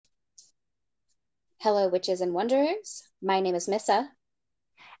Hello, witches and wanderers. My name is Missa.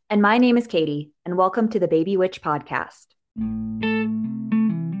 And my name is Katie, and welcome to the Baby Witch Podcast.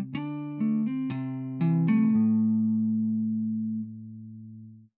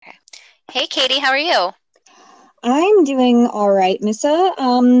 Hey, Katie, how are you? I'm doing all right, Missa. I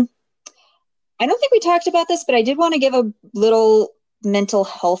don't think we talked about this, but I did want to give a little mental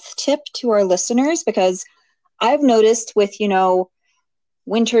health tip to our listeners because I've noticed with,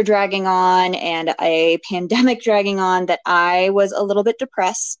 winter dragging on and a pandemic dragging on that I was a little bit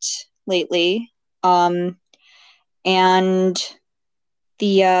depressed lately. And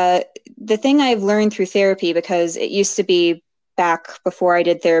the thing I've learned through therapy, because it used to be back before I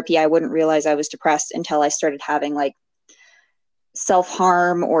did therapy, I wouldn't realize I was depressed until I started having like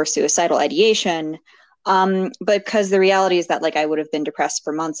self-harm or suicidal ideation. But because the reality is that like I would have been depressed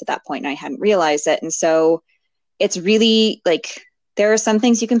for months at that point and I hadn't realized it. And so it's really like there are some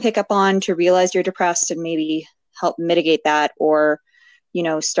things you can pick up on to realize you're depressed and maybe help mitigate that, or,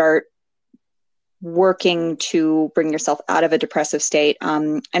 start working to bring yourself out of a depressive state.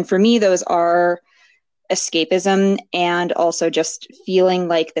 And for me, those are escapism and also just feeling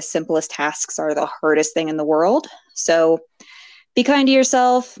like the simplest tasks are the hardest thing in the world. So be kind to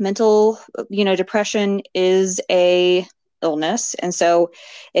yourself. Mental, depression is a illness. And so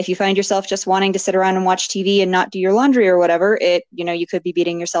if you find yourself just wanting to sit around and watch TV and not do your laundry or whatever, you could be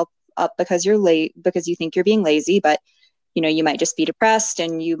beating yourself up because you're late, because you think you're being lazy, but, you might just be depressed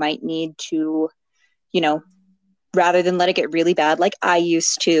and you might need to, rather than let it get really bad, like I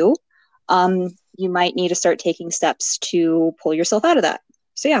used to, you might need to start taking steps to pull yourself out of that.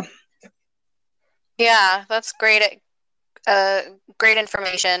 So, yeah. Yeah, that's great. Great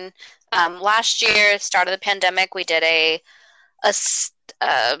information. Last year, start of the pandemic, we did a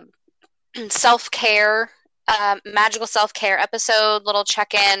self-care, magical self-care episode, little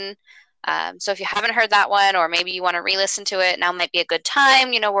check-in. So if you haven't heard that one, or maybe you want to re-listen to it, now might be a good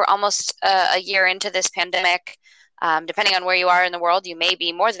time. We're almost a year into this pandemic. Depending on where you are in the world, you may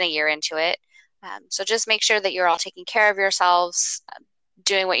be more than a year into it. So just make sure that you're all taking care of yourselves,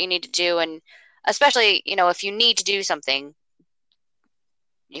 doing what you need to do, and especially, if you need to do something,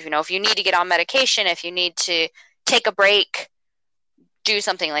 if you need to get on medication, if you need to take a break, do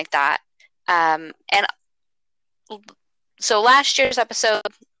something like that. And so last year's episode,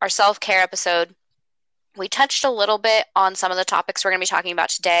 our self-care episode, we touched a little bit on some of the topics we're going to be talking about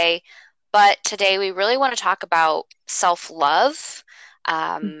today, but today we really want to talk about self-love.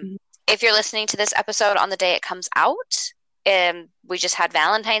 If you're listening to this episode on the day it comes out, we just had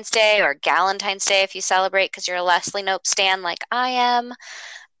Valentine's Day, or Galentine's Day if you celebrate because you're a Leslie Knope stan like I am.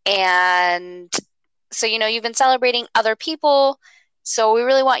 And so, you've been celebrating other people. So we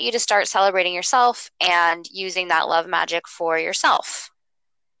really want you to start celebrating yourself and using that love magic for yourself.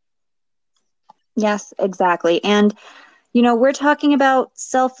 Yes, exactly. And, we're talking about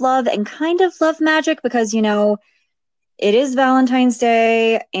self-love and kind of love magic because, it is Valentine's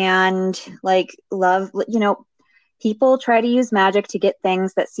Day and like love, people try to use magic to get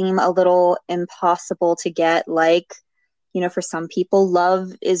things that seem a little impossible to get. Like, for some people,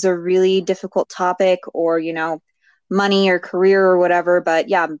 love is a really difficult topic, or, money or career or whatever. But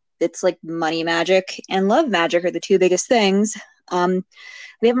yeah, it's like money magic and love magic are the two biggest things.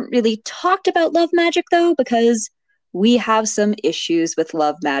 We haven't really talked about love magic though, because we have some issues with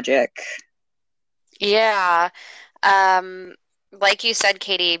love magic. Yeah. Like you said,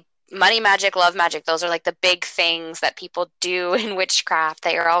 Katie, money magic, love magic, those are like the big things that people do in witchcraft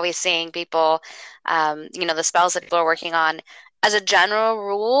that you're always seeing people, the spells that people are working on. As a general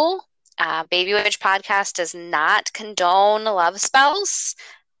rule, Baby Witch Podcast does not condone love spells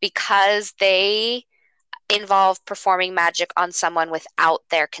because they involve performing magic on someone without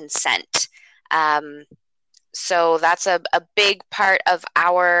their consent. So that's a big part of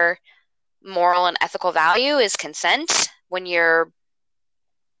our moral and ethical value is consent. When you're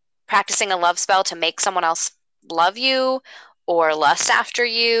practicing a love spell to make someone else love you or lust after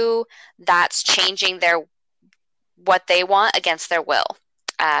you, that's changing what they want against their will.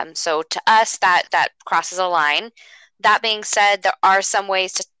 So to us, that crosses a line. That being said, there are some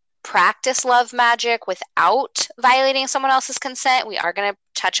ways to practice love magic without violating someone else's consent. We are going to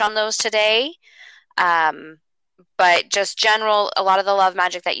touch on those today. But just general, a lot of the love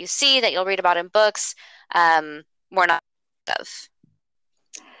magic that you see, that you'll read about in books, we're not of.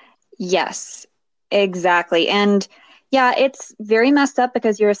 Yes, exactly. And yeah, it's very messed up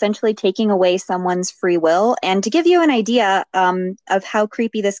because you're essentially taking away someone's free will. And to give you an idea of how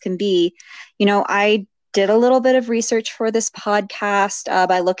creepy this can be, I did a little bit of research for this podcast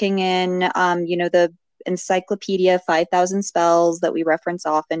by looking in, the Encyclopedia 5,000 Spells that we reference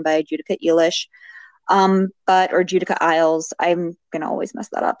often by Judika Elish. or Judica Isles. I'm gonna always mess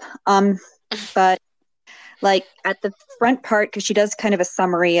that up. But like at the front part, because she does kind of a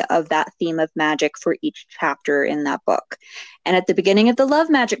summary of that theme of magic for each chapter in that book. And at the beginning of the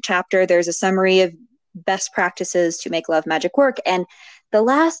love magic chapter, there's a summary of best practices to make love magic work. And the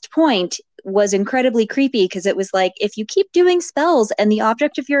last point was incredibly creepy because it was like, if you keep doing spells and the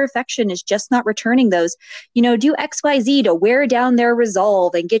object of your affection is just not returning those, do XYZ to wear down their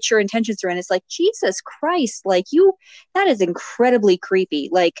resolve and get your intentions through. And it's like, Jesus Christ, like that is incredibly creepy.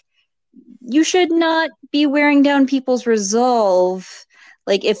 Like, you should not be wearing down people's resolve.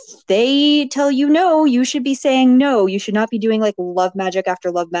 Like, if they tell you no, you should be saying no. You should not be doing like love magic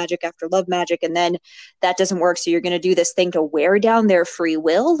after love magic after love magic, and then that doesn't work, so you're going to do this thing to wear down their free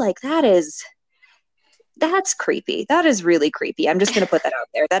will. Like, that's creepy. That is really creepy. I'm just going to put that out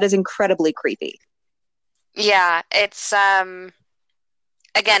there. That is incredibly creepy. Yeah, it's again,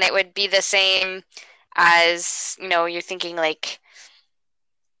 it would be the same as, you're thinking like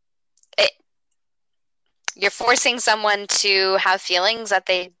you're forcing someone to have feelings that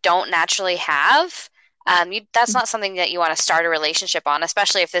they don't naturally have. That's not something that you want to start a relationship on,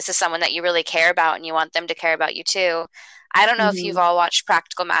 especially if this is someone that you really care about and you want them to care about you too. I don't know if you've all watched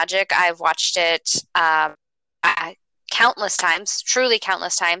Practical Magic. I've watched it countless times, truly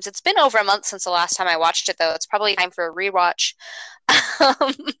countless times. It's been over a month since the last time I watched it, though. It's probably time for a rewatch.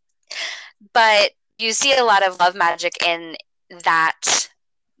 But you see a lot of love magic in that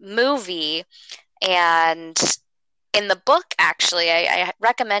movie. And in the book, actually, I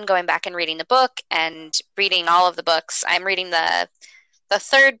recommend going back and reading the book and reading all of the books. I'm reading the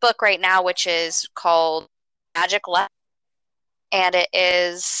third book right now, which is called Magic Love. And it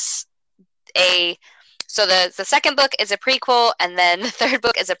is so the second book is a prequel, and then the third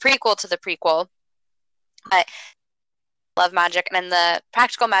book is a prequel to the prequel. Love magic. And in the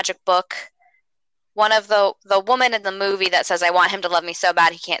Practical Magic book, one of the woman in the movie that says, I want him to love me so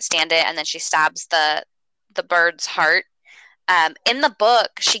bad he can't stand it, and then she stabs the bird's heart. In the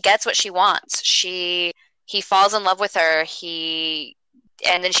book, she gets what she wants. He falls in love with her,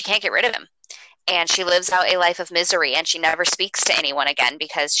 and then she can't get rid of him. And she lives out a life of misery, and she never speaks to anyone again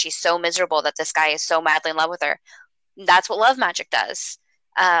because she's so miserable that this guy is so madly in love with her. That's what love magic does.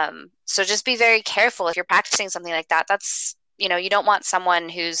 So just be very careful if you're practicing something like that. That's, you don't want someone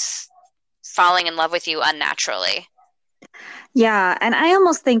who's falling in love with you unnaturally. Yeah, and I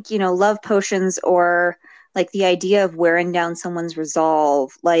almost think, love potions, or like the idea of wearing down someone's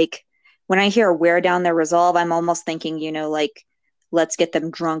resolve, like when I hear wear down their resolve, I'm almost thinking, like, let's get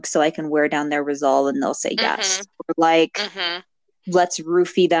them drunk so I can wear down their resolve and they'll say yes. Or like, let's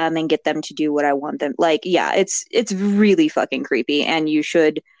roofie them and get them to do what I want them. Like, yeah, it's really fucking creepy, and you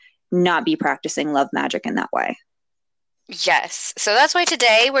should not be practicing love magic in that way. Yes. So that's why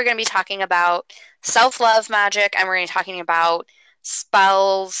today we're going to be talking about self-love magic, and we're going to be talking about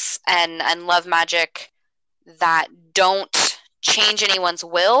spells and love magic that don't change anyone's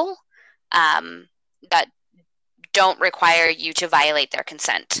will, that don't require you to violate their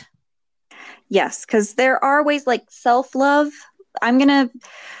consent. Yes, because there are ways like self-love. I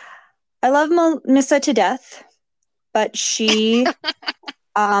love Melissa to death, but she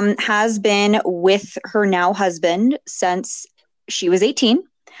has been with her now husband since she was 18.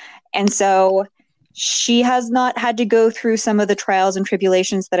 And so she has not had to go through some of the trials and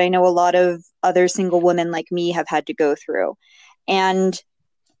tribulations that I know a lot of other single women like me have had to go through. And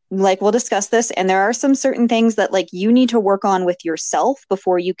like, we'll discuss this, and there are some certain things that like you need to work on with yourself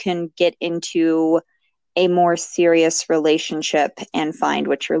before you can get into a more serious relationship and find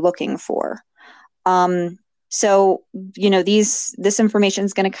what you're looking for. So, this information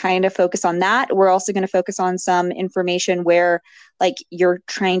is going to kind of focus on that. We're also going to focus on some information where like you're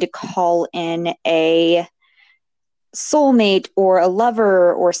trying to call in a soulmate or a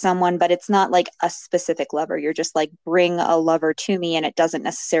lover or someone, but it's not like a specific lover. You're just like, bring a lover to me, and it doesn't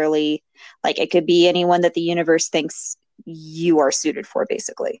necessarily, like, it could be anyone that the universe thinks you are suited for,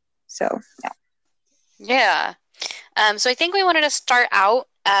 basically. So, yeah. So I think we wanted to start out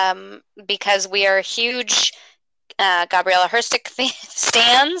because we are huge Gabriella Herstik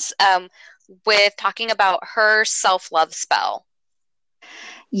stans with talking about her self-love spell.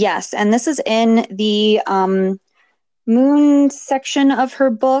 Yes, and this is in the moon section of her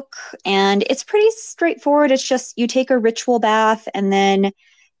book, and it's pretty straightforward. It's just you take a ritual bath, and then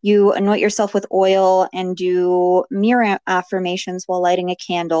you anoint yourself with oil and do mirror affirmations while lighting a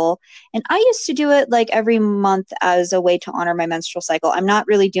candle. And I used to do it like every month as a way to honor my menstrual cycle. I'm not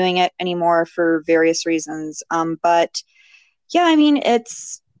really doing it anymore for various reasons. But yeah, I mean,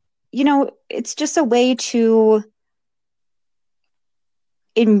 it's just a way to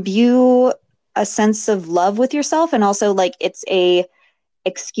imbue a sense of love with yourself, and also like it's a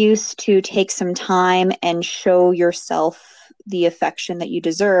excuse to take some time and show yourself the affection that you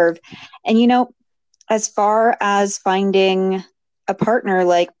deserve. And as far as finding a partner,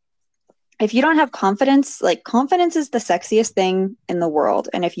 like if you don't have confidence, like confidence is the sexiest thing in the world.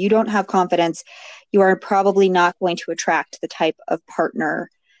 And if you don't have confidence, you are probably not going to attract the type of partner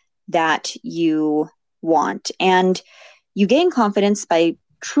that you want. And you gain confidence by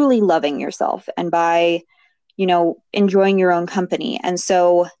truly loving yourself and by, enjoying your own company. And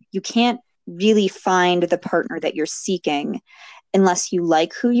so you can't really find the partner that you're seeking unless you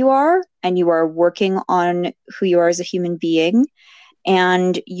like who you are and you are working on who you are as a human being,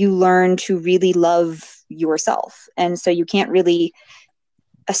 and you learn to really love yourself. And so you can't really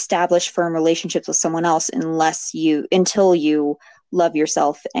establish firm relationships with someone else until you love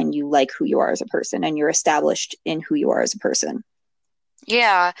yourself and you like who you are as a person and you're established in who you are as a person.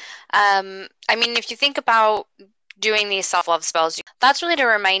 Yeah. I mean, if you think about doing these self-love spells, that's really to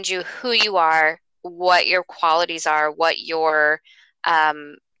remind you who you are, what your qualities are, what your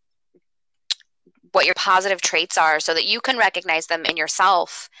positive traits are, so that you can recognize them in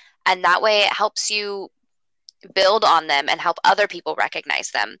yourself. And that way it helps you build on them and help other people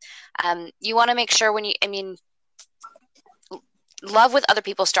recognize them. You want to make sure love with other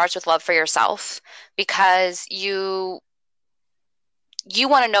people starts with love for yourself, because you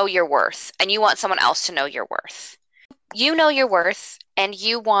want to know your worth and you want someone else to know your worth. You know your worth and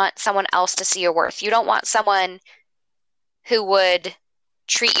you want someone else to see your worth. You don't want someone who would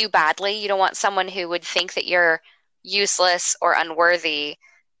treat you badly. You don't want someone who would think that you're useless or unworthy.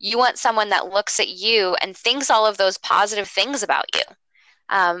 You want someone that looks at you and thinks all of those positive things about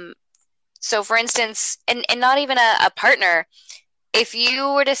you. So for instance, and not even a partner, if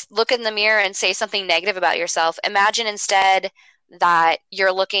you were to look in the mirror and say something negative about yourself, imagine instead that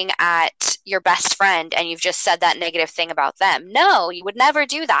you're looking at your best friend and you've just said that negative thing about them. No, you would never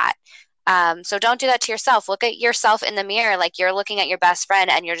do that. So don't do that to yourself. Look at yourself in the mirror like you're looking at your best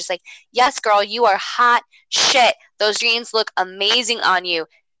friend and you're just like, yes, girl, you are hot shit. Those jeans look amazing on you.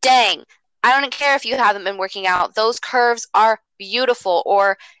 Dang, I don't care if you haven't been working out. Those curves are beautiful.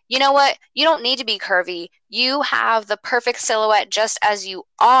 Or, you know what? You don't need to be curvy. You have the perfect silhouette just as you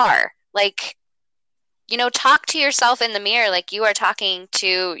are. Like, talk to yourself in the mirror like you are talking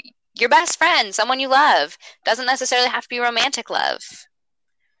to your best friend, someone you love. Doesn't necessarily have to be romantic love.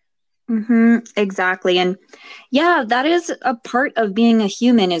 Mm-hmm, exactly. And yeah, that is a part of being a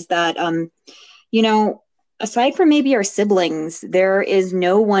human, is that, aside from maybe our siblings, there is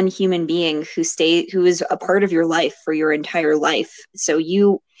no one human being who is a part of your life for your entire life. So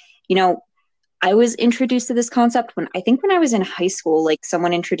I was introduced to this concept when I was in high school. Like,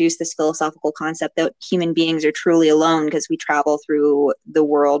 someone introduced this philosophical concept that human beings are truly alone because we travel through the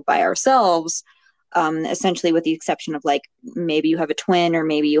world by ourselves, essentially with the exception of like maybe you have a twin or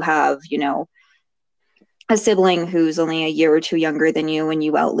maybe you have, a sibling who's only a year or two younger than you and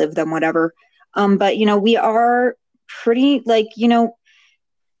you outlive them, whatever. But, we are pretty like,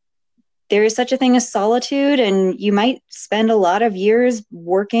 there is such a thing as solitude, and you might spend a lot of years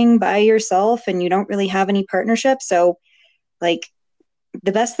working by yourself and you don't really have any partnership. So like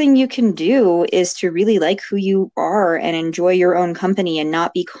the best thing you can do is to really like who you are and enjoy your own company and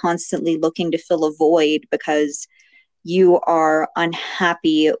not be constantly looking to fill a void because you are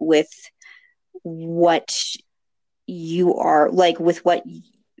unhappy with what you are, like with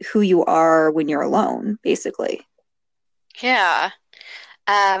who you are when you're alone, basically. Yeah.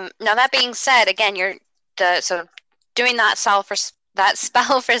 Now that being said, again, so doing that spell for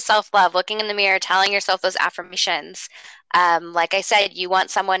self-love, looking in the mirror, telling yourself those affirmations. Like I said, you want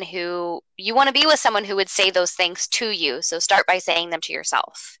to be with someone who would say those things to you. So start by saying them to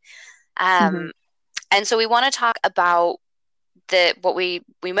yourself. And so we want to talk about what we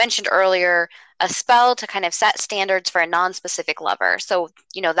mentioned earlier, a spell to kind of set standards for a non-specific lover. So,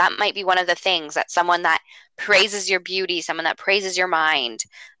 that might be one of the things, that someone that praises your beauty, someone that praises your mind.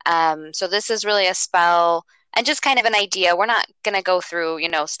 So this is really a spell and just kind of an idea. We're not going to go through,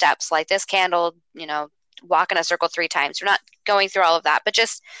 steps like this candle, walk in a circle 3 times. We're not going through all of that, but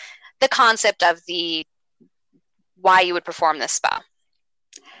just the concept of why you would perform this spell.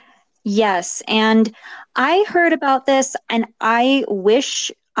 Yes. And I heard about this and I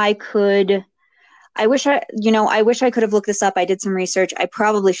wish I could have looked this up. I did some research. I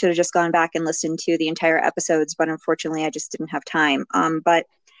probably should have just gone back and listened to the entire episodes, but unfortunately I just didn't have time. But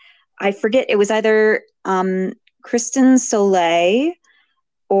I forget, it was either Kristen Soleil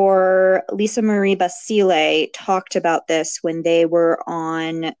or Lisa Marie Basile talked about this when they were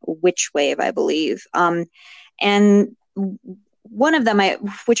on Witch Wave, I believe. And one of them,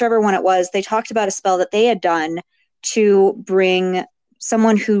 whichever one it was, they talked about a spell that they had done to bring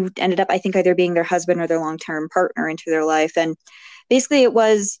someone who ended up, I think, either being their husband or their long-term partner into their life. And basically it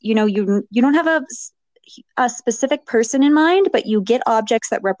was, you don't have a specific person in mind, but you get objects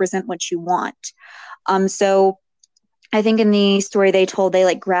that represent what you want. So I think in the story they told, they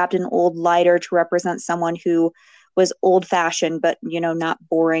like grabbed an old lighter to represent someone who was old-fashioned, but, not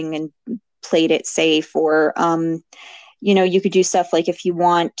boring, and played it safe. Or, you could do stuff like if you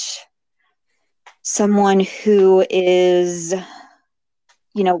want someone who is,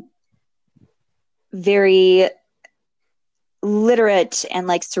 very literate and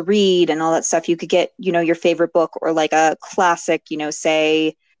likes to read and all that stuff, you could get, your favorite book, or like a classic,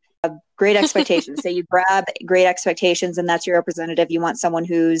 say Great Expectations. Say you grab Great Expectations and that's your representative. You want someone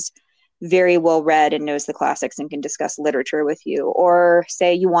who's very well read and knows the classics and can discuss literature with you. Or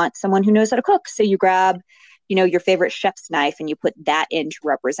say you want someone who knows how to cook. So you grab, your favorite chef's knife and you put that in to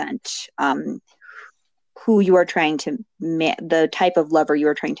represent who you are trying to, the type of lover you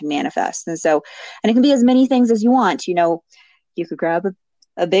are trying to manifest. And it can be as many things as you want. You could grab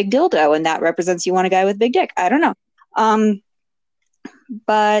a big dildo and that represents you want a guy with a big dick. I don't know.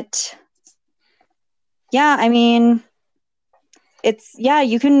 But yeah, I mean,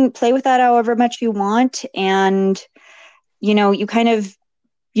 you can play with that however much you want. And, you kind of,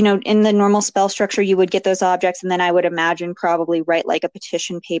 in the normal spell structure, you would get those objects. And then I would imagine probably write like a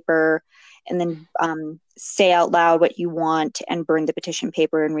petition paper and then say out loud what you want and burn the petition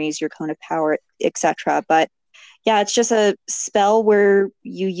paper and raise your cone of power, etc. But yeah, it's just a spell where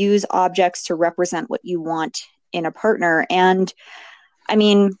you use objects to represent what you want in a partner. And I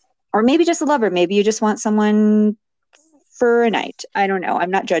mean, or maybe just a lover. Maybe you just want someone for a night. I don't know.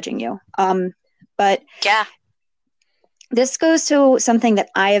 I'm not judging you. But yeah, this goes to something that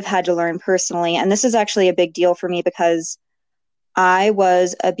I have had to learn personally. And this is actually a big deal for me because I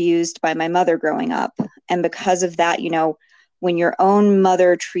was abused by my mother growing up. And because of that, when your own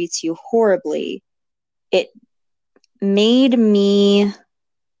mother treats you horribly, it made me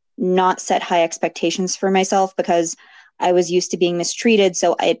not set high expectations for myself because I was used to being mistreated.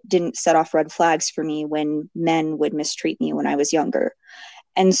 So it didn't set off red flags for me when men would mistreat me when I was younger.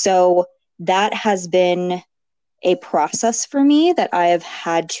 And so that has been a process for me that I have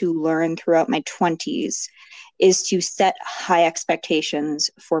had to learn throughout my 20s, is to set high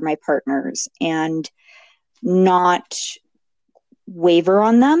expectations for my partners and not waver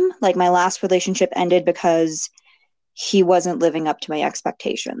on them. Like my last relationship ended because he wasn't living up to my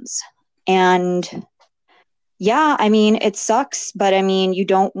expectations. And yeah, I mean, it sucks, but I mean,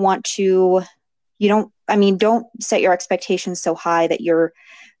 don't set your expectations so high that you're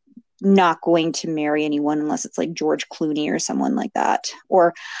not going to marry anyone unless it's like George Clooney or someone like that.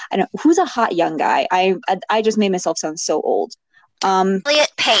 Or I don't know, who's a hot young guy? I just made myself sound so old.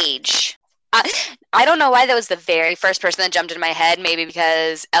 Elliot Page. I don't know why that was the very first person that jumped in my head. Maybe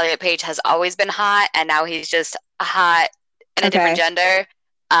because Elliot Page has always been hot and now he's just hot in a different gender.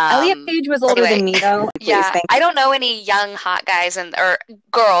 Elliot Page was older than me though. Yeah, I don't know any young hot guys or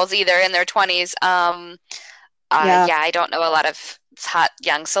girls either in their 20s. I don't know a lot of hot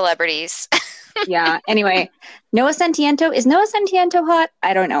young celebrities. Yeah. Anyway, Noah Centineo. Is Noah Centineo hot?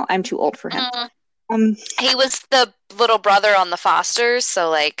 I don't know. I'm too old for him. He was the little brother on the Fosters, so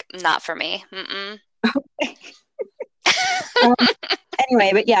like not for me.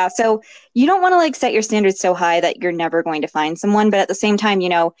 Anyway, but yeah, so you don't want to like set your standards so high that you're never going to find someone, but at the same time,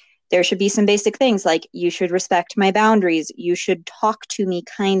 there should be some basic things like you should respect my boundaries, you should talk to me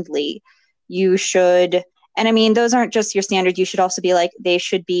kindly, you should, and I mean, those aren't just your standards. You should also be like, they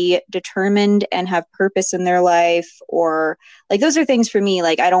should be determined and have purpose in their life, or like those are things for me.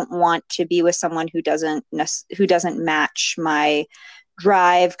 Like I don't want to be with someone who doesn't match my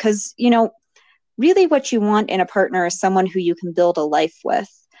drive, because really what you want in a partner is someone who you can build a life with.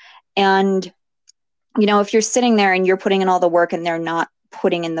 And if you're sitting there and you're putting in all the work and they're not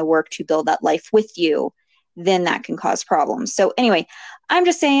putting in the work to build that life with you, then that can cause problems. So anyway, I'm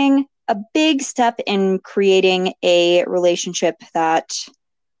just saying a big step in creating a relationship that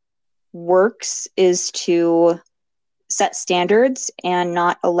works is to set standards and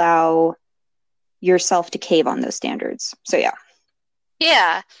not allow yourself to cave on those standards. So yeah.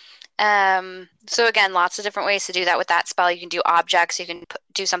 Yeah. So again, lots of different ways to do that with that spell. You can do objects, you can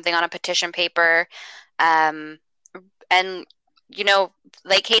do something on a petition paper. And,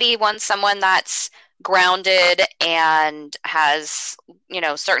 like Katie wants someone that's grounded and has,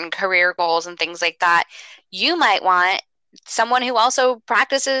 certain career goals and things like that. You might want someone who also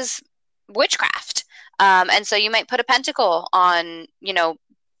practices witchcraft. And so you might put a pentacle on, you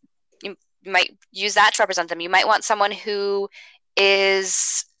might use that to represent them. You might want someone who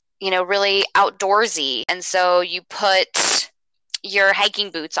is, really outdoorsy. And so you put your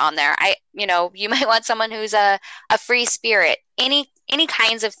hiking boots on there. You might want someone who's a free spirit, any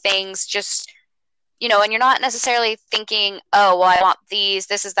kinds of things, just, and you're not necessarily thinking, oh, well, I want these.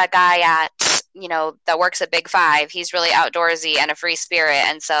 This is that guy that works at Big Five. He's really outdoorsy and a free spirit.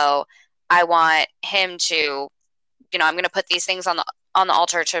 And so I want him to, I'm going to put these things on the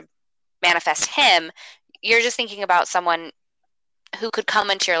altar to manifest him. You're just thinking about someone who could come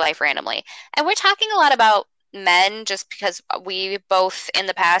into your life randomly. And we're talking a lot about men just because we both in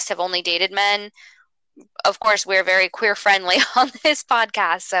the past have only dated men. Of course, we're very queer friendly on this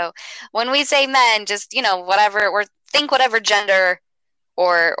podcast. So when we say men, just, think whatever gender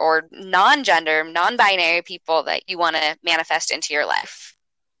or non-gender, non-binary people that you want to manifest into your life.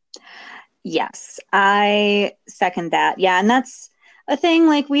 Yes, I second that. Yeah, and that's a thing,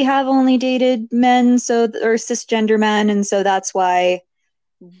 like we have only dated men, or cisgender men, and so that's why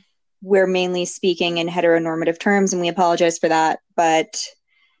we're mainly speaking in heteronormative terms, and we apologize for that. But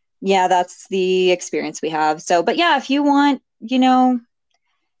yeah, that's the experience we have. So, but yeah, if you want,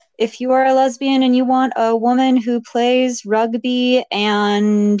 if you are a lesbian and you want a woman who plays rugby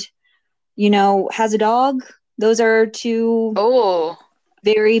and, has a dog, those are two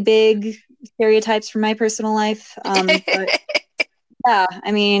very big stereotypes from my personal life. But yeah,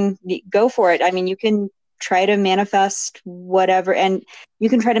 I mean, go for it. I mean, you can try to manifest whatever, and you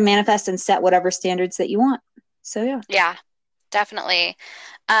can try to manifest and set whatever standards that you want. So yeah. Yeah, definitely.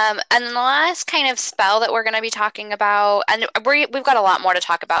 And then the last kind of spell that we're going to be talking about, and we've got a lot more to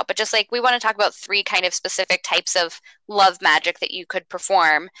talk about, but just like we want to talk about 3 kind of specific types of love magic that you could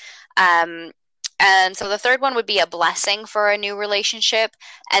perform. And so the third one would be a blessing for a new relationship.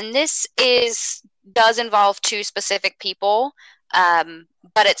 And this does involve 2 specific people,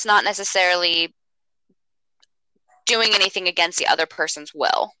 but it's not necessarily doing anything against the other person's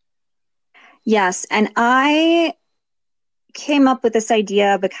will. Yes, and I came up with this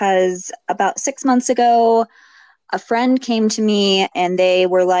idea because about 6 months ago, a friend came to me and they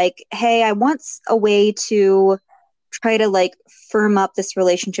were like, hey, I want a way to try to like firm up this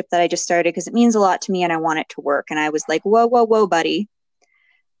relationship that I just started because it means a lot to me and I want it to work. And I was like, whoa, buddy.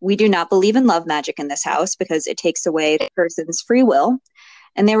 We do not believe in love magic in this house because it takes away the person's free will.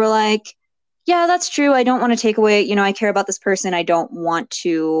 And they were like, yeah, that's true. I don't want to take away, I care about this person. I don't want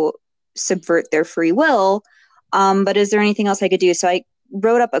to subvert their free will. But is there anything else I could do? So I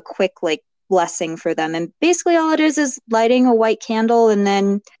wrote up a quick blessing for them. And basically all it is lighting a white candle. And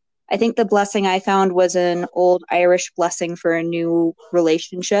then I think the blessing I found was an old Irish blessing for a new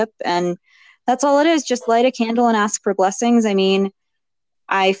relationship. And that's all it is. Just light a candle and ask for blessings. I mean,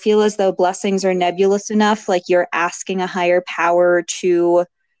 I feel as though blessings are nebulous enough. Like you're asking a higher power to,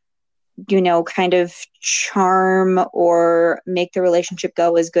 kind of charm or make the relationship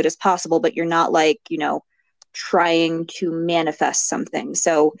go as good as possible, but you're not trying to manifest something.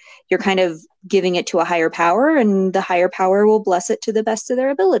 So you're kind of giving it to a higher power, and the higher power will bless it to the best of their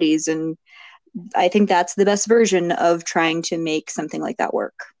abilities. And I think that's the best version of trying to make something like that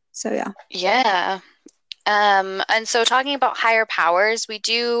work. So yeah. Yeah. And so talking about higher powers, we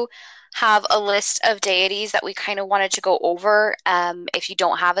do have a list of deities that we kind of wanted to go over. If you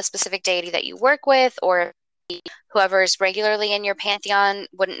don't have a specific deity that you work with, or whoever is regularly in your pantheon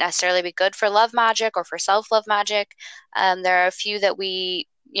wouldn't necessarily be good for love magic or for self-love magic, there are a few that we,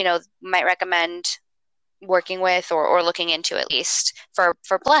 might recommend working with or looking into, at least for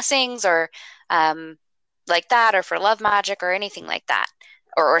blessings or like that, or for love magic or anything like that,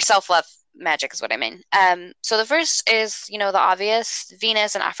 or self-love magic is what I mean. So the first is, the obvious,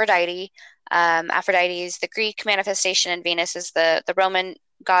 Venus and Aphrodite. Aphrodite is the Greek manifestation, and Venus is the Roman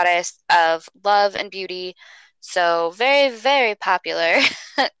goddess of love and beauty. So very, very popular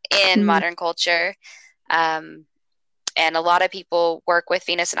in modern culture. And a lot of people work with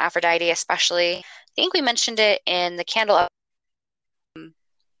Venus and Aphrodite, especially. I think we mentioned it in the candle,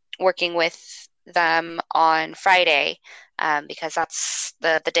 working with them on Friday, because that's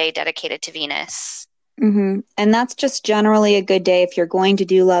the day dedicated to Venus. Mm-hmm. And that's just generally a good day if you're going to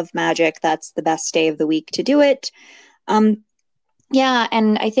do love magic. That's the best day of the week to do it. Yeah,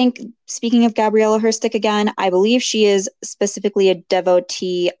 and I think, speaking of Gabriela Herstick again, I believe she is specifically a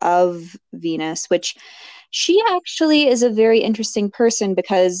devotee of Venus, which she actually is a very interesting person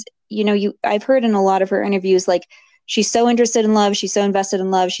because, I've heard in a lot of her interviews, she's so interested in love, she's so invested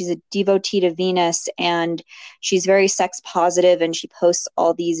in love, she's a devotee to Venus, and she's very sex positive, and she posts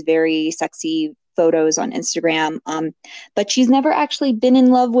all these very sexy photos on Instagram, but she's never actually been in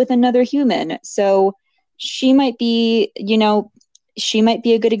love with another human. So she might be, she might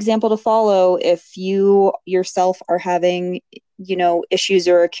be a good example to follow if you yourself are having, issues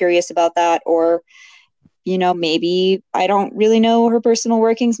or are curious about that, or maybe I don't really know her personal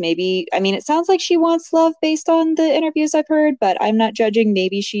workings. Maybe, I mean, it sounds like she wants love based on the interviews I've heard, but I'm not judging.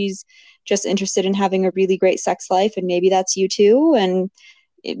 Maybe she's just interested in having a really great sex life, and maybe that's you too. And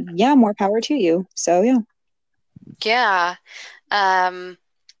yeah, more power to you. So yeah. Yeah.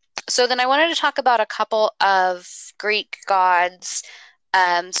 So then I wanted to talk about a couple of Greek gods.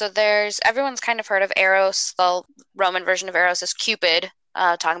 So everyone's kind of heard of Eros. The Roman version of Eros is Cupid,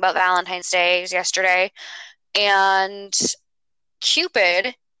 talking about Valentine's Day yesterday. And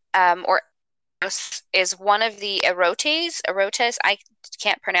Cupid, or Eros, is one of the erotes. Erotes, I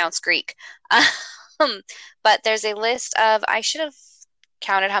can't pronounce Greek. But there's a list of, I should have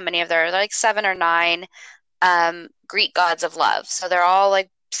counted how many of there are, like 7 or 9 Greek gods of love. So they're all like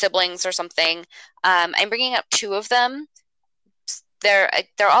siblings or something. I'm bringing up 2 of them. They're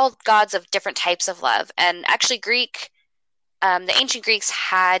all gods of different types of love. And actually the ancient Greeks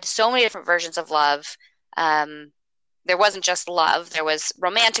had so many different versions of love. There wasn't just love. There was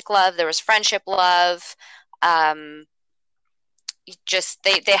romantic love. There was friendship love. They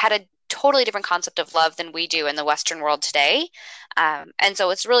had a totally different concept of love than we do in the Western world today. And so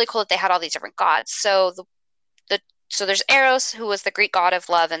it's really cool that they had all these different gods. So so there's Eros, who was the Greek god of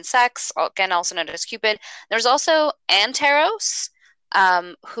love and sex, again also known as Cupid. There's also Anteros,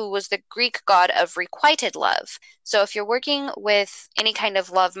 who was the Greek god of requited love. So if you're working with any kind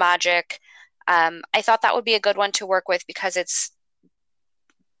of love magic, I thought that would be a good one to work with, because it's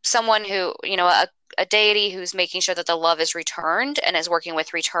someone who, a deity who's making sure that the love is returned and is working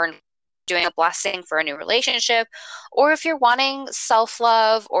with return, doing a blessing for a new relationship. Or if you're wanting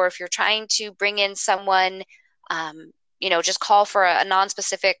self-love, or if you're trying to bring in someone, just call for a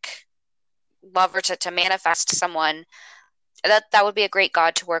non-specific lover to manifest someone, that would be a great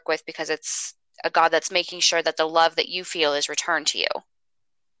god to work with, because it's a god that's making sure that the love that you feel is returned to you.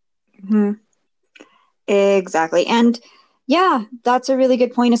 Mm-hmm. Exactly. And yeah, that's a really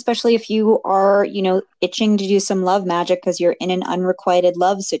good point, especially if you are, itching to do some love magic because you're in an unrequited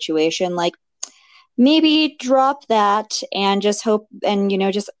love situation. Like, maybe drop that and just hope and,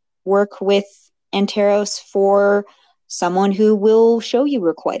 just work with Anteros for someone who will show you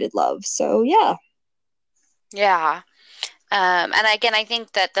requited love. So yeah. Yeah. And again, I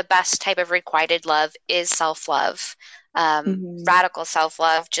think that the best type of requited love is self-love. Radical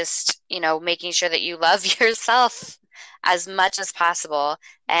self-love, just, making sure that you love yourself as much as possible.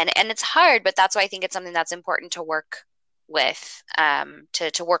 And it's hard, but that's why I think it's something that's important to work with,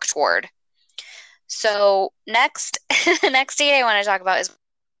 to work toward. So next, the next deity I want to talk about is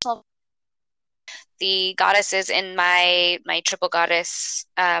the goddesses in my triple goddess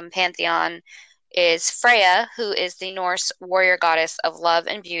pantheon is Freya, who is the Norse warrior goddess of love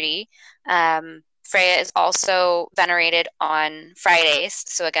and beauty. Freya is also venerated on Fridays.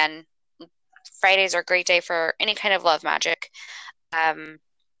 So again, Fridays are a great day for any kind of love magic.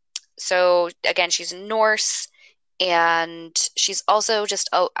 So again, she's Norse, and she's also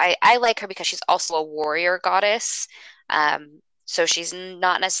I like her because she's also a warrior goddess. So she's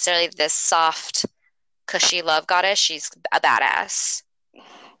not necessarily this soft, cushy love goddess. She's a badass.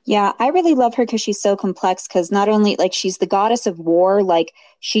 Yeah, I really love her because she's so complex, because not only like she's the goddess of war, like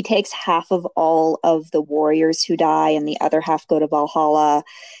she takes half of all of the warriors who die and the other half go to Valhalla.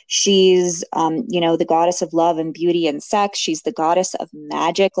 She's the goddess of love and beauty and sex. She's the goddess of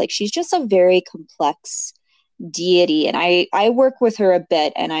magic. Like, she's just a very complex deity, and I work with her a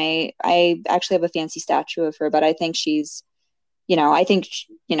bit, and I actually have a fancy statue of her, but I think she's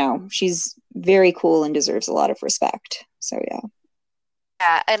she's very cool and deserves a lot of respect. So yeah.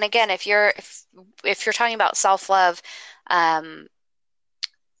 Yeah, and again, if you're talking about self-love,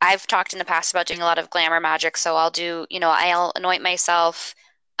 I've talked in the past about doing a lot of glamour magic. So I'll anoint myself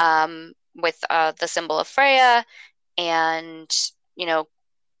with the symbol of Freya, and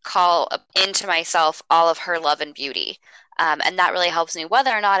call into myself all of her love and beauty. And that really helps me, whether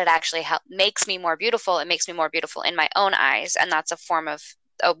or not it actually makes me more beautiful. It makes me more beautiful in my own eyes, and that's a form of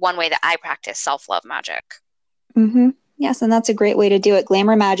one way that I practice self-love magic. Mm-hmm. Yes, and that's a great way to do it.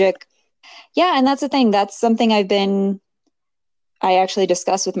 Glamour magic. Yeah, and that's the thing. That's something I actually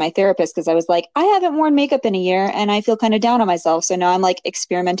discussed with my therapist, because I was like, I haven't worn makeup in a year and I feel kind of down on myself. So now I'm like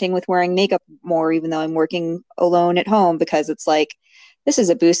experimenting with wearing makeup more, even though I'm working alone at home, because it's like, this is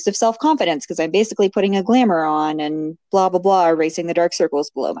a boost of self-confidence because I'm basically putting a glamour on and blah, blah, blah, erasing the dark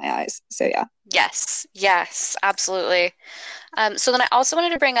circles below my eyes. So yeah. Yes, absolutely. So then I also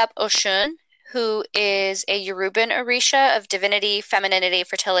wanted to bring up Oshun, who is a Yoruban Orisha of divinity, femininity,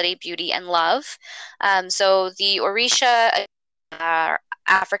 fertility, beauty, and love. So the Orisha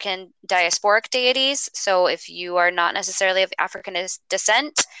African diasporic deities. So if you are not necessarily of African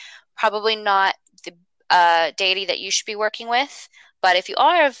descent, probably not the deity that you should be working with. But if you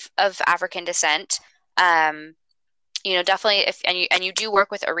are of African descent, definitely and you do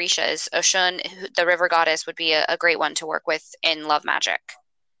work with Orishas, Oshun, the river goddess, would be a great one to work with in love magic.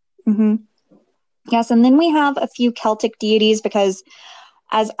 Mm-hmm. Yes, and then we have a few Celtic deities, because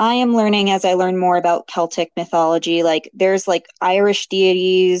as I learn more about Celtic mythology, like there's like Irish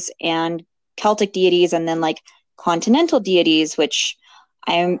deities and Celtic deities, and then like continental deities, which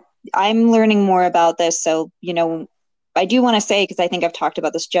I'm learning more about this. So, I do want to say, because I think I've talked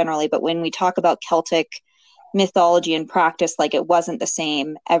about this generally, but when we talk about Celtic mythology and practice, like it wasn't the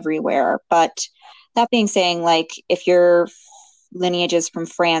same everywhere. But that being saying, like if your lineage is from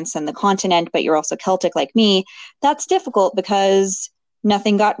France and the continent, but you're also Celtic like me, that's difficult because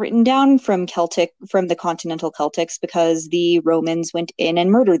nothing got written down from the continental Celtics, because the Romans went in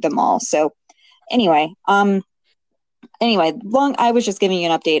and murdered them all. So anyway, I was just giving you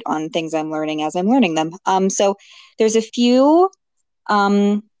an update on things I'm learning as I'm learning them. So there's a few,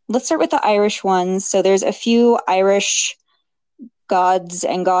 let's start with the Irish ones. So there's a few Irish gods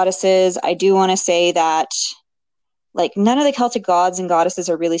and goddesses. I do want to say that like none of the Celtic gods and goddesses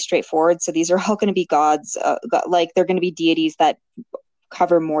are really straightforward. So these are all going to be gods, like they're going to be deities that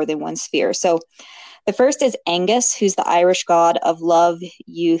cover more than one sphere. So the first is Angus, who's the Irish god of love,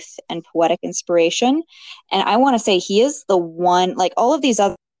 youth, and poetic inspiration. And I want to say he is the one, like all of these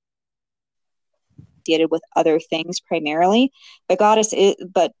other associated with other things primarily, but Angus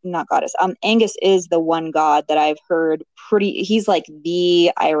is the one god that I've heard he's like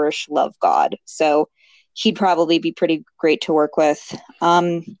the Irish love god. So he'd probably be pretty great to work with.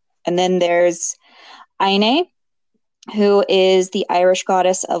 And then there's Aine, who is the Irish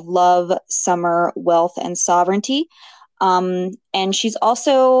goddess of love, summer, wealth, and sovereignty. And she's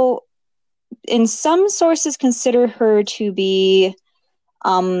also, in some sources, consider her to be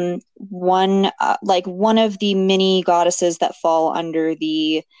one of the many goddesses that fall under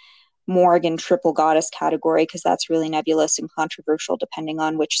the Morrigan triple goddess category, because that's really nebulous and controversial depending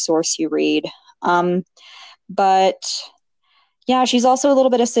on which source you read. But yeah, she's also a little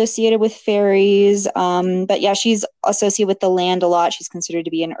bit associated with fairies. But yeah, she's associated with the land a lot. She's considered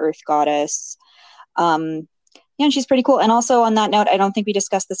to be an earth goddess. Yeah, and she's pretty cool. And also on that note, I don't think we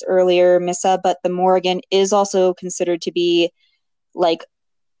discussed this earlier, Missa, but the Morrigan is also considered to be like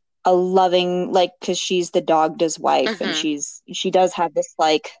a loving, like, because she's the Dagda's wife, Mm-hmm. and she does have this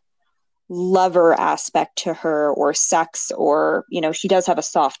like lover aspect to her, or sex, or she does have a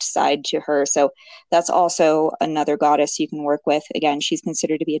soft side to her. So that's also another goddess you can work with. Again, she's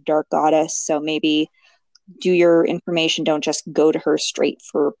considered to be a dark goddess, so maybe do your information, don't just go to her straight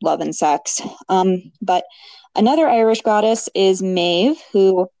for love and sex. But another Irish goddess is Maeve,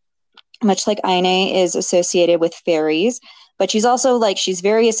 who, much like Aine, is associated with fairies, but she's also she's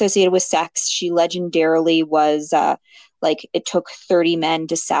very associated with sex. She legendarily was it took 30 men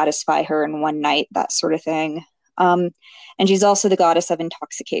to satisfy her in one night, that sort of thing. And she's also the goddess of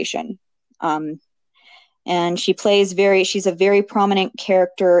intoxication. And she's a very prominent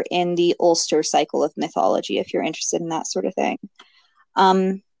character in the Ulster cycle of mythology, if you're interested in that sort of thing.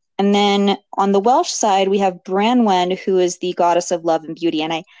 And then on the Welsh side, we have Branwen, who is the goddess of love and beauty.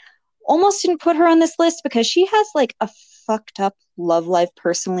 And I almost didn't put her on this list because she has like a fucked up love life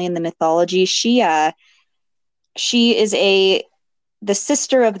personally in the mythology. She is the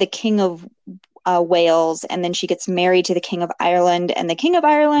sister of the King of Wales, and then she gets married to the King of Ireland, and the King of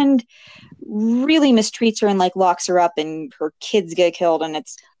Ireland really mistreats her and like locks her up, and her kids get killed, and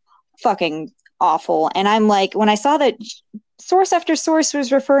it's fucking awful. And I'm like, when I saw that source after source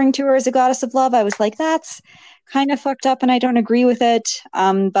was referring to her as a goddess of love, I was like, that's kind of fucked up, and I don't agree with it.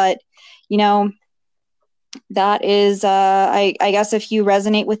 But that is I guess if you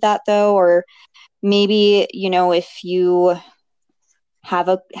resonate with that though, or maybe if you had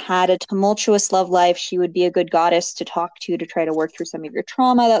a tumultuous love life, she would be a good goddess to talk to try to work through some of your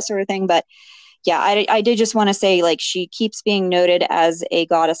trauma, that sort of thing. But yeah, I did just want to say, like, she keeps being noted as a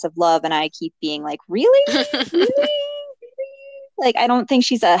goddess of love, and I keep being like, really? Really? Like, I don't think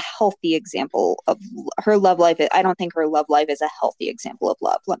she's a healthy example of her love life. I don't think her love life is a healthy example of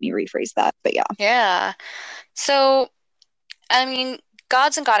love. Let me rephrase that. But yeah. Yeah. So, I mean,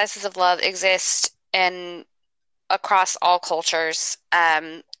 gods and goddesses of love exist across all cultures.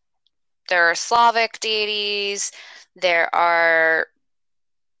 There are Slavic deities. We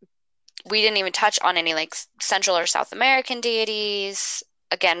didn't even touch on any like Central or South American deities.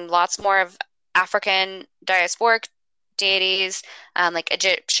 Again, lots more of African diasporic deities, like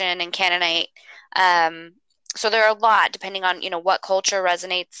Egyptian and Canaanite. So there are a lot depending on, what culture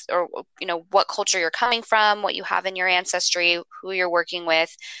resonates, or, what culture you're coming from, what you have in your ancestry, who you're working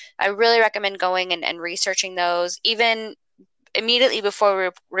with. I really recommend going and researching those. Even immediately before we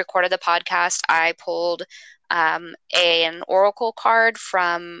recorded the podcast, I pulled an oracle card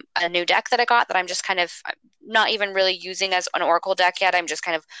from a new deck that I got that I'm just kind of not even really using as an oracle deck yet. I'm just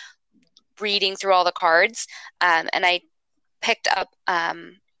kind of reading through all the cards. And I picked up,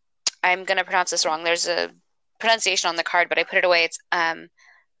 I'm going to pronounce this wrong. There's a pronunciation on the card, but I put it away. It's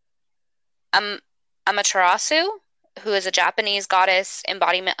Amaterasu, who is a Japanese goddess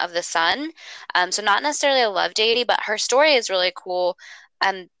embodiment of the sun. So not necessarily a love deity, but her story is really cool.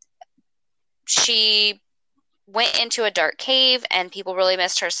 She went into a dark cave and people really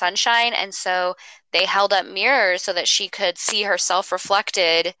missed her sunshine. And so they held up mirrors so that she could see herself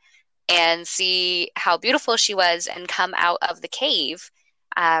reflected and see how beautiful she was and come out of the cave,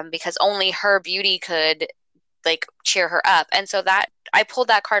 because only her beauty could like cheer her up. And so that I pulled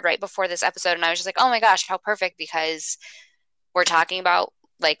that card right before this episode, and I was just like, oh my gosh, how perfect, because we're talking about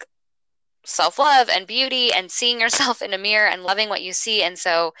like self-love and beauty and seeing yourself in a mirror and loving what you see. And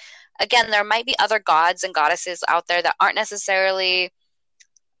so again, there might be other gods and goddesses out there that aren't necessarily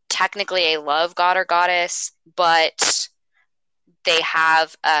technically a love god or goddess, but they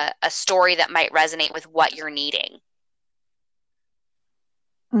have a story that might resonate with what you're needing.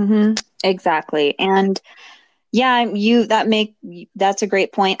 Exactly. And yeah, that's a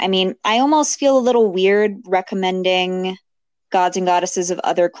great point. I mean, I almost feel a little weird recommending gods and goddesses of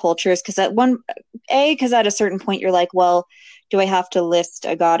other cultures, because at a certain point you're like, well, do I have to list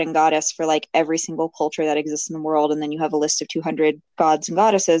a god and goddess for like every single culture that exists in the world, and then you have a list of 200 gods and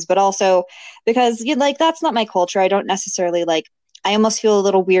goddesses? But also because that's not my culture. I don't necessarily I almost feel a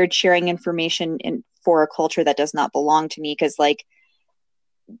little weird sharing information for a culture that does not belong to me, because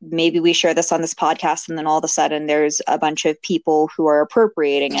maybe we share this on this podcast and then all of a sudden there's a bunch of people who are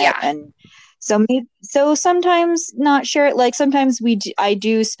appropriating it. And so sometimes not share it. Sometimes I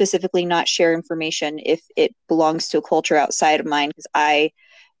do specifically not share information if it belongs to a culture outside of mine, because I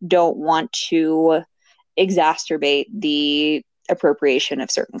don't want to exacerbate the appropriation of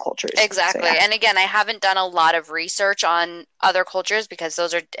certain cultures. Exactly. So, yeah. And again, I haven't done a lot of research on other cultures because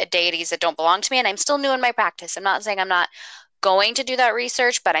those are deities that don't belong to me, and I'm still new in my practice. I'm not saying I'm not going to do that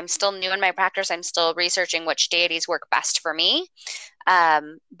research, but I'm still new in my practice. I'm still researching which deities work best for me.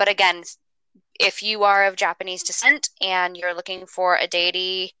 But again, if you are of Japanese descent and you're looking for a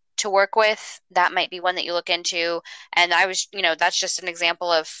deity to work with, that might be one that you look into. And that's just an example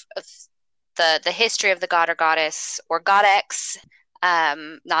of the history of the god or goddess or godex.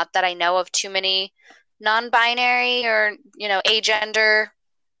 Not that I know of too many non-binary or, agender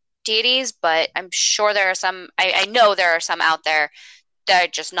deities, but I'm sure there are some. I know there are some out there that are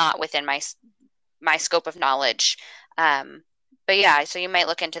just not within my scope of knowledge. But yeah, so you might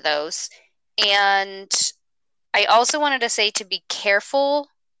look into those. And I also wanted to say to be careful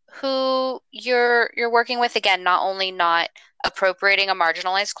who you're working with. Again, not only not appropriating a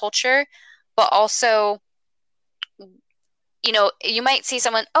marginalized culture, but also, you might see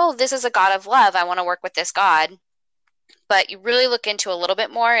someone, oh, this is a god of love, I want to work with this god. But you really look into a little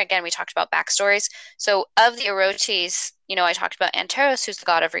bit more. Again, we talked about backstories. So of the Orotis, I talked about Anteros, who's the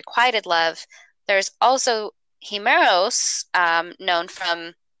god of requited love. There's also Himeros, known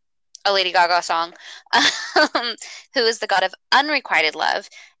from a Lady Gaga song, who is the god of unrequited love.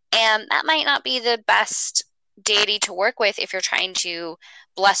 And that might not be the best deity to work with if you're trying to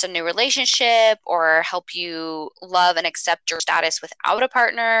bless a new relationship or help you love and accept your status without a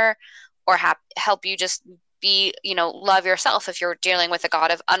partner, or help you just be, love yourself. If you're dealing with a god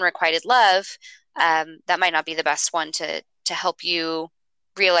of unrequited love, that might not be the best one to help you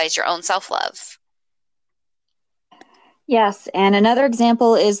realize your own self-love. Yes, and another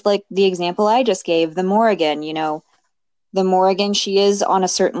example is like the example I just gave, the Morrigan. The Morrigan, she is on a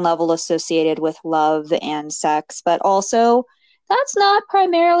certain level associated with love and sex, but also that's not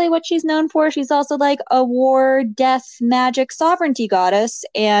primarily what she's known for. She's also like a war, death, magic, sovereignty goddess,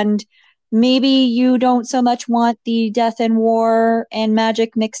 and maybe you don't so much want the death and war and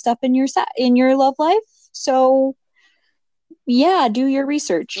magic mixed up in your love life. So yeah, do your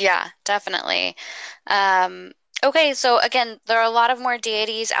research. Yeah, definitely. Okay, so again, there are a lot of more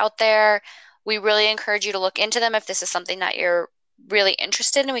deities out there. We really encourage you to look into them if this is something that you're really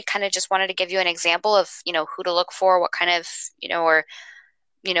interested in. We kind of just wanted to give you an example of, who to look for, what kind of, or,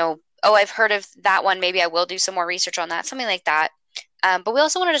 oh, I've heard of that one. Maybe I will do some more research on that, something like that. But we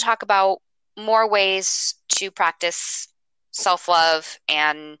also wanted to talk about more ways to practice self-love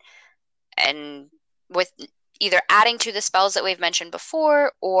and with either adding to the spells that we've mentioned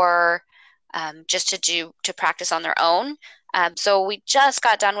before, or just to practice on their own. So we just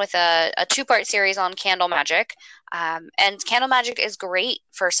got done with a 2-part series on candle magic, and candle magic is great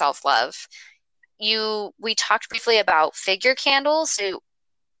for self-love. We talked briefly about figure candles. So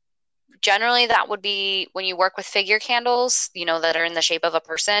generally that would be when you work with figure candles, that are in the shape of a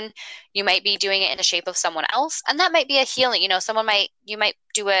person, you might be doing it in the shape of someone else. And that might be a healing, you might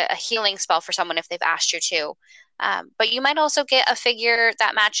do a healing spell for someone if they've asked you to. But you might also get a figure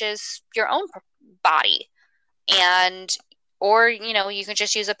that matches your own body. Or you can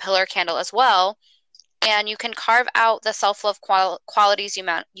just use a pillar candle as well. And you can carve out the self-love qualities you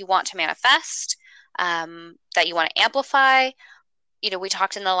want to manifest, that you want to amplify. We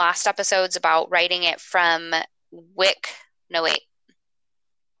talked in the last episodes about writing it from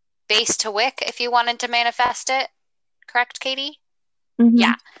base to wick if you wanted to manifest it. Correct, Katie? Mm-hmm.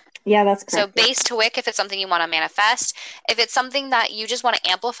 Yeah. Yeah, that's correct. So base to wick if it's something you want to manifest. If it's something that you just want to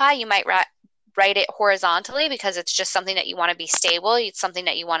amplify, you might write it horizontally because it's just something that you want to be stable. It's something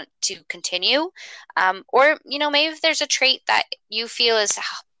that you want to continue. Or, maybe if there's a trait that you feel is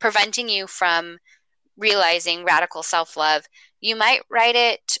preventing you from realizing radical self-love, you might write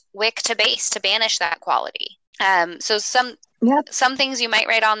it wick to base to banish that quality. So some things you might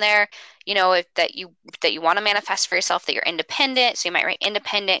write on there, that you want to manifest for yourself, that you're independent. So you might write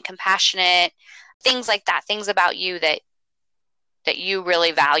independent, compassionate, things like that, things about you that you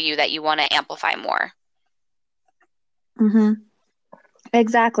really value, that you want to amplify more. Mm-hmm.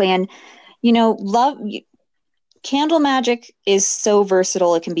 Exactly. And, candle magic is so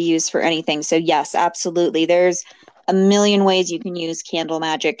versatile. It can be used for anything. So yes, absolutely. There's a million ways you can use candle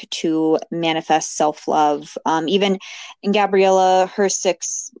magic to manifest self-love. Even in Gabriella, her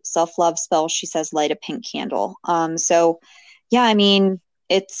 6 self-love spells, she says, light a pink candle. So yeah, I mean,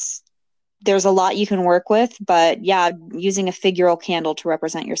 there's a lot you can work with, but yeah, using a figural candle to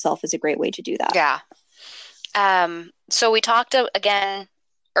represent yourself is a great way to do that. Yeah. So we talked again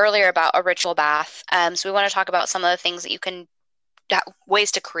earlier about a ritual bath. So we want to talk about some of the things that you can,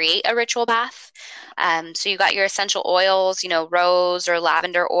 ways to create a ritual bath. So you got your essential oils, rose or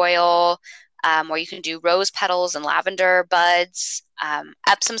lavender oil, or you can do rose petals and lavender buds.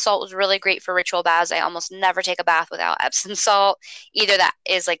 Epsom salt was really great for ritual baths. I almost never take a bath without Epsom salt, either that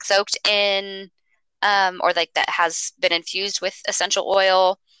is like soaked in, or like that has been infused with essential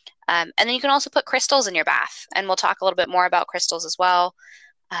oil. And then you can also put crystals in your bath, and we'll talk a little bit more about crystals as well.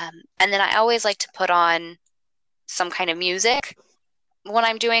 And then I always like to put on some kind of music when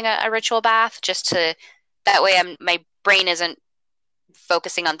I'm doing a ritual bath, that way my brain isn't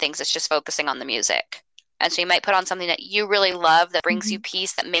focusing on things, it's just focusing on the music. And so you might put on something that you really love, that brings you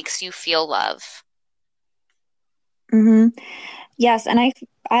peace, that makes you feel love. Mm-hmm. Yes, and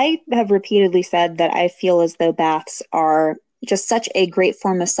I have repeatedly said that I feel as though baths are just such a great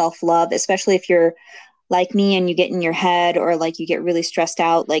form of self-love, especially if you're like me and you get in your head, or like you get really stressed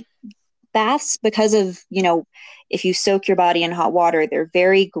out. Like baths, because of, if you soak your body in hot water, they're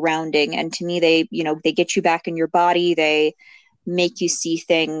very grounding. And to me, they get you back in your body. They make you see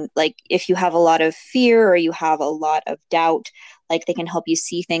things, like if you have a lot of fear or you have a lot of doubt, like they can help you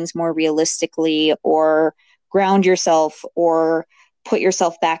see things more realistically, or ground yourself, or put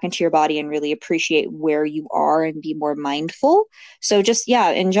yourself back into your body and really appreciate where you are and be more mindful. So just, yeah,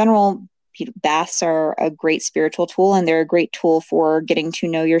 in general, baths are a great spiritual tool, and they're a great tool for getting to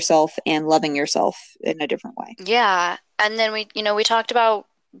know yourself and loving yourself in a different way. Yeah. And then we talked about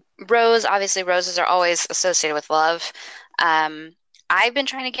rose. Obviously, roses are always associated with love. I've been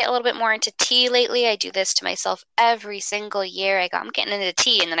trying to get a little bit more into tea lately. I do this to myself every single year. I'm getting into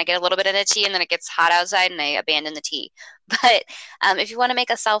tea, and then I get a little bit into tea, and then it gets hot outside, and I abandon the tea. But if you want to make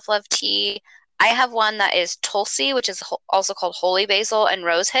a self-love tea, I have one that is Tulsi, which is also called holy basil, and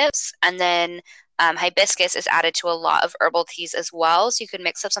rose hips. And then hibiscus is added to a lot of herbal teas as well. So you can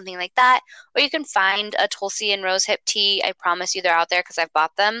mix up something like that. Or you can find a Tulsi and rose hip tea. I promise you they're out there because I've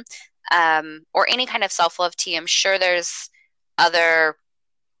bought them. Or any kind of self-love tea. I'm sure there's other,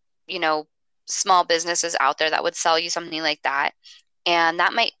 small businesses out there that would sell you something like that. And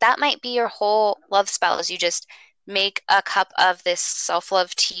that might be your whole love spell, is you just make a cup of this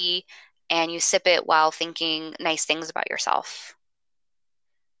self-love tea and you sip it while thinking nice things about yourself.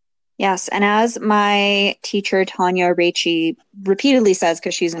 Yes, and as my teacher, Tanya Raichi, repeatedly says,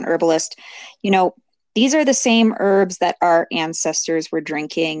 because she's an herbalist, these are the same herbs that our ancestors were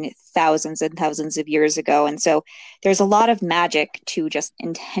drinking thousands and thousands of years ago. And so there's a lot of magic to just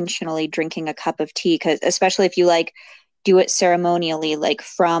intentionally drinking a cup of tea, because especially if you like do it ceremonially, like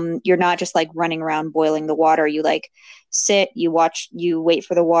you're not just like running around boiling the water. You like sit, you watch, you wait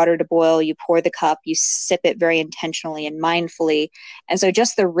for the water to boil, you pour the cup, you sip it very intentionally and mindfully. And so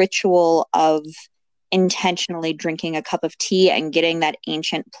just the ritual of intentionally drinking a cup of tea and getting that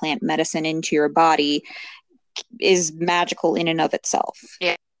ancient plant medicine into your body is magical in and of itself.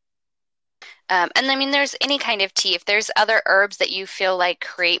 Yeah. And I mean, there's any kind of tea. If there's other herbs that you feel like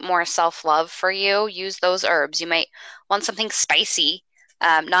create more self-love for you, use those herbs. You might want something spicy,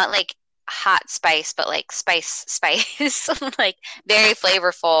 not like hot spice, but like spice, like very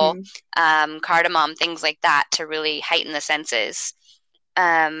flavorful, cardamom, things like that to really heighten the senses.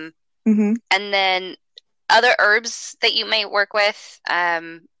 And then other herbs that you may work with,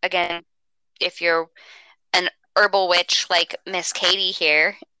 again, if you're an herbal witch like Miss Katie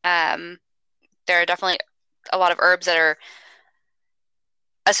here, there are definitely a lot of herbs that are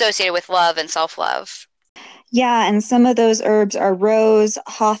associated with love and self-love. Yeah, and some of those herbs are rose,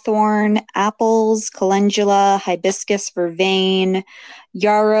 hawthorn, apples, calendula, hibiscus, vervain,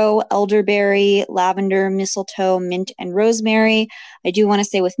 yarrow, elderberry, lavender, mistletoe, mint, and rosemary. I do want to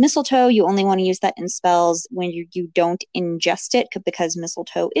say with mistletoe, you only want to use that in spells when you don't ingest it, because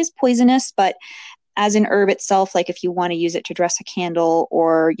mistletoe is poisonous, but as an herb itself, like if you want to use it to dress a candle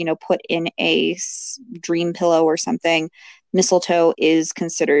or, put in a dream pillow or something, mistletoe is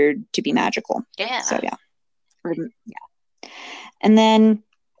considered to be magical. Yeah. So, yeah. And then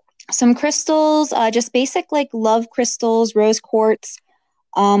some crystals, just basic like love crystals, rose quartz,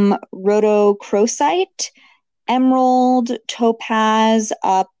 rhodochrosite, emerald, topaz,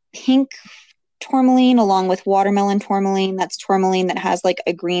 pink tourmaline, along with watermelon tourmaline. That's tourmaline that has like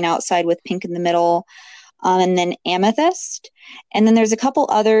a green outside with pink in the middle. And then amethyst. And then there's a couple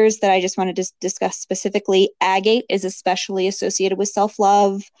others that I just wanted to discuss specifically. Agate is especially associated with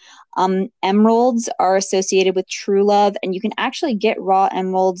self-love. Emeralds are associated with true love, and you can actually get raw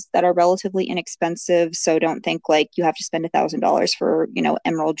emeralds that are relatively inexpensive. So don't think like you have to spend $1,000 for,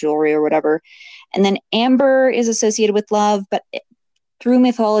 emerald jewelry or whatever. And then amber is associated with love, but through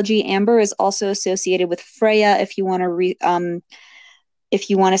mythology, amber is also associated with Freya. If you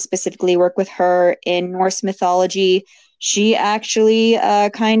want to specifically work with her in Norse mythology, she actually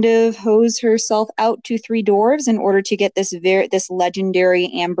kind of hoes herself out to 3 dwarves in order to get this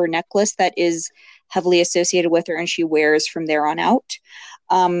legendary amber necklace that is heavily associated with her, and she wears from there on out.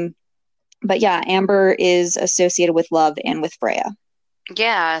 But yeah, amber is associated with love and with Freya.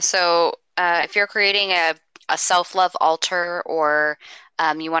 Yeah, so if you're creating a self-love altar, or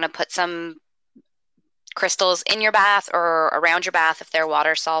you want to put some crystals in your bath or around your bath if they're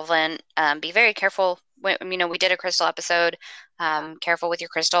water solvent, be very careful. We did a crystal episode, careful with your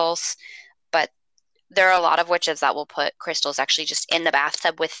crystals, but there are a lot of witches that will put crystals actually just in the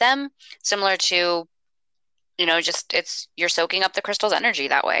bathtub with them, similar to, you're soaking up the crystal's energy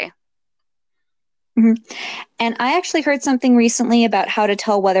that way. And I actually heard something recently about how to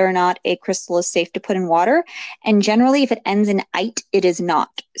tell whether or not a crystal is safe to put in water. And generally, if it ends in "ite," it is not.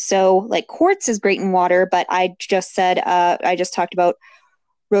 So like quartz is great in water, but I just talked about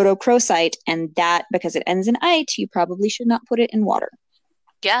rhodochrosite, and that, because it ends in "ite," you probably should not put it in water.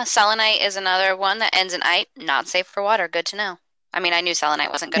 Yeah, selenite is another one that ends in "ite," not safe for water. Good to know. I mean, I knew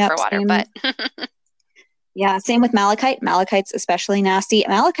selenite wasn't good for water, same. But yeah, same with malachite. Malachite's especially nasty.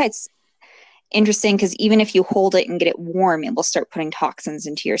 Malachite's interesting because even if you hold it and get it warm, it will start putting toxins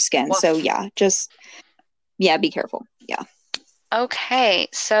into your skin. Woof. So be careful. Yeah. Okay,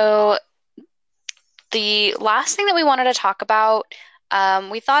 so the last thing that we wanted to talk about,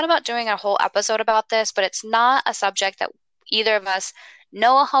 we thought about doing a whole episode about this, but it's not a subject that either of us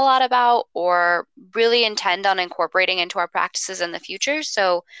know a whole lot about or really intend on incorporating into our practices in the future.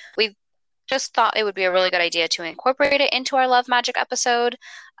 So we just thought it would be a really good idea to incorporate it into our Love Magic episode,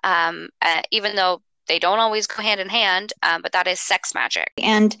 even though they don't always go hand in hand, but that is sex magic.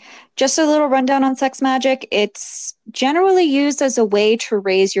 And just a little rundown on sex magic. It's generally used as a way to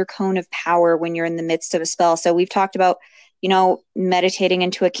raise your cone of power when you're in the midst of a spell. So we've talked about, meditating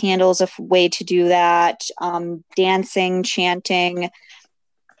into a candle is a way to do that, dancing, chanting.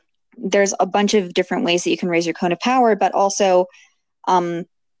 There's a bunch of different ways that you can raise your cone of power, but also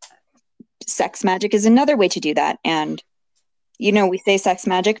sex magic is another way to do that. And we say sex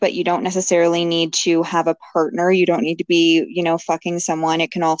magic, but you don't necessarily need to have a partner. You don't need to be, fucking someone.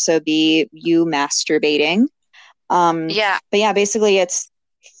 It can also be you masturbating. Yeah. But yeah, basically it's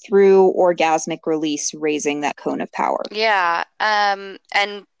through orgasmic release, raising that cone of power. Yeah. And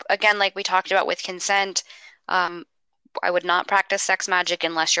again, like we talked about with consent, I would not practice sex magic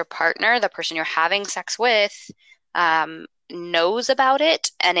unless your partner, the person you're having sex with, knows about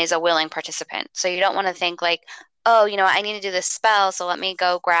it and is a willing participant. So you don't want to think like, oh, I need to do this spell, so let me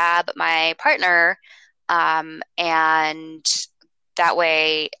go grab my partner, and that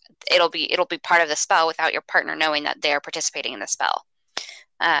way it'll be part of the spell without your partner knowing that they're participating in the spell.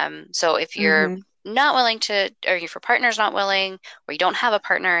 So if you're not willing to, or if your partner's not willing, or you don't have a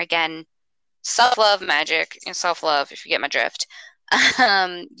partner, again, self-love magic, self-love, if you get my drift.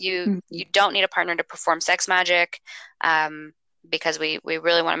 You don't need a partner to perform sex magic, because we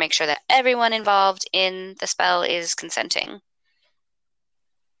really want to make sure that everyone involved in the spell is consenting.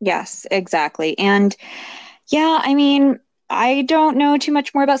 Yes, exactly. And yeah, I mean, I don't know too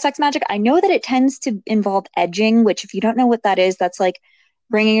much more about sex magic. I know that it tends to involve edging, which, if you don't know what that is, that's like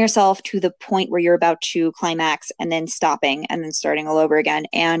bringing yourself to the point where you're about to climax and then stopping and then starting all over again.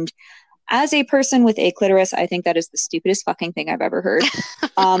 And as a person with a clitoris, I think that is the stupidest fucking thing I've ever heard.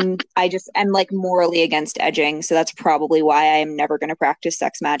 I just am like morally against edging, so that's probably why I am never going to practice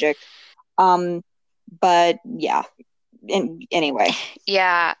sex magic. But yeah, anyway.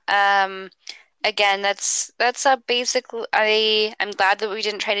 Yeah. Again, that's a basic. I'm glad that we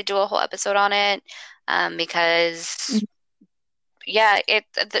didn't try to do a whole episode on it, because yeah,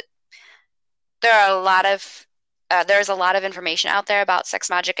 there are a lot of there's a lot of information out there about sex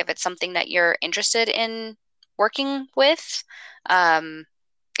magic if it's something that you're interested in working with.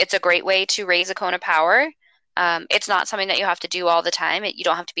 It's a great way to raise a cone of power. It's not something that you have to do all the time. You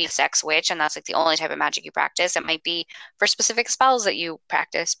don't have to be a sex witch, and that's like the only type of magic you practice. It might be for specific spells that you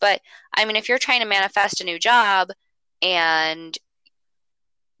practice. But I mean, if you're trying to manifest a new job, and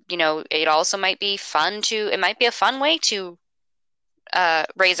it also might be it might be a fun way to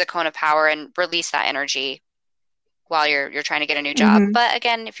raise a cone of power and release that energy while you're trying to get a new job. But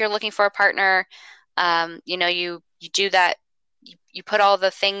again, if you're looking for a partner, you do that. You put all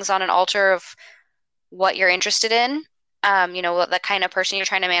the things on an altar of what you're interested in, the kind of person you're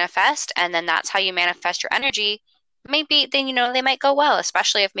trying to manifest, and then that's how you manifest your energy. Maybe then, they might go well,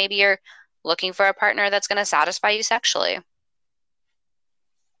 especially if maybe you're looking for a partner that's going to satisfy you sexually.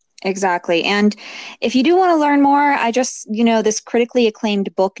 Exactly. And if you do want to learn more, this critically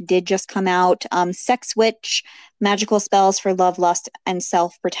acclaimed book did just come out, Sex Witch, Magical Spells for Love, Lust, and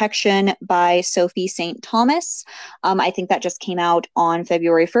Self-Protection by Sophie St. Thomas. I think that just came out on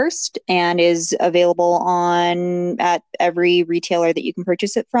February 1st and is available at every retailer that you can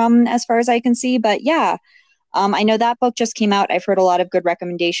purchase it from, as far as I can see. But yeah, I know that book just came out. I've heard a lot of good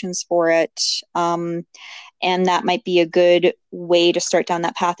recommendations for it. And that might be a good way to start down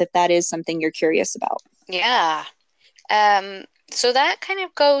that path if that is something you're curious about. Yeah. So that kind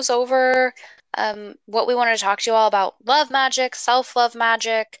of goes over what we wanted to talk to you all about: love magic, self-love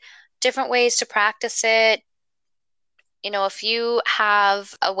magic, different ways to practice it. If you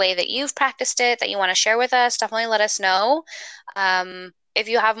have a way that you've practiced it that you want to share with us, definitely let us know. If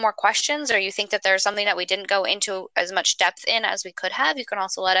you have more questions, or you think that there's something that we didn't go into as much depth in as we could have, you can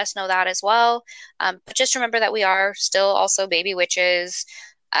also let us know that as well. But just remember that we are still also baby witches.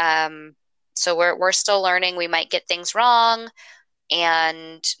 So we're still learning. We might get things wrong,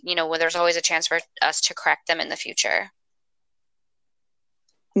 and there's always a chance for us to correct them in the future.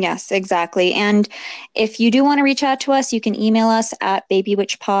 Yes, exactly. And if you do want to reach out to us, you can email us at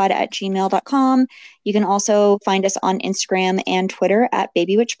babywitchpod@gmail.com. You can also find us on Instagram and Twitter at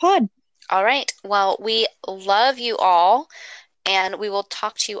babywitchpod. All right. Well, we love you all, and we will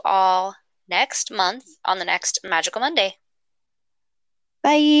talk to you all next month on the next Magical Monday.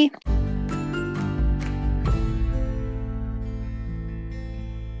 Bye.